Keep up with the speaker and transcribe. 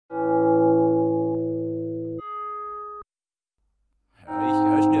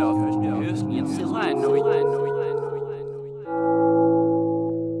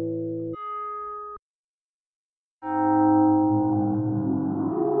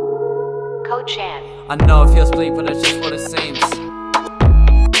Kochan. I know it feels bleak, but it's just what it seems.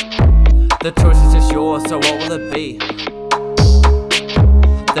 The choice is just yours, so what will it be?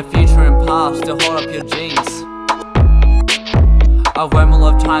 The future and past still hold up your jeans. A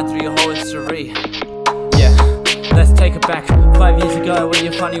wormhole of time through your whole history. Yeah, let's take it back 5 years ago, when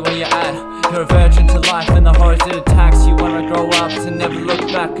you're funny where you're at. You're a virgin to life and the horrors it attacks. You wanna grow up to never look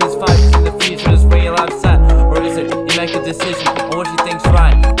back, cause 5 years in the future is where your life's at. Or is it you make a decision on what you think's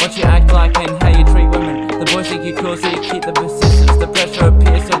right, what you act like and how you treat women. The boys think you're cool, so you keep the persistence. The pressure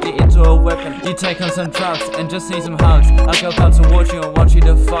appears, so you into a weapon. You take on some drugs and just need some hugs. A girl comes towards you and wants you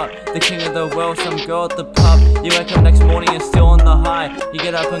to fuck. The king of the world, some girl at the pub. You wake up next morning and still on the high. You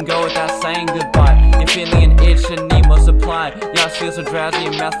get up and go without saying goodbye. You're feeling an itch and need more supply. Your eyes feel so drowsy,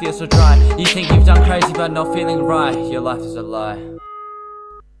 your mouth feels so dry. You think you've done crazy but not feeling right. Your life is a lie,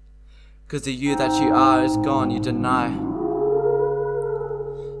 cause the you that you are is gone, you deny.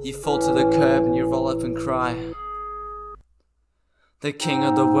 You fall to the curb and you roll up and cry. The king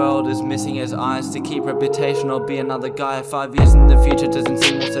of the world is missing his eyes. To keep reputation or be another guy. 5 years in the future doesn't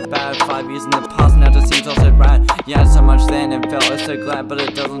seem all so bad. 5 years in the past now just seems all so rad. You had so much then and felt so glad, but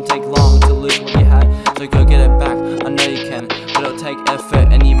it doesn't take long to lose what you had. So go get it back, I know you can, but it'll take effort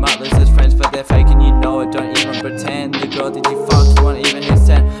and you might lose those friends, but they're fake and you know it, don't even pretend. The girl that you fucked won't even hit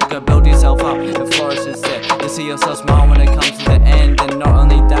send. Go build yourself up and flourish instead. You see yourself smile when it comes to the end, and not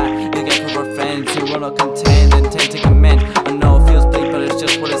only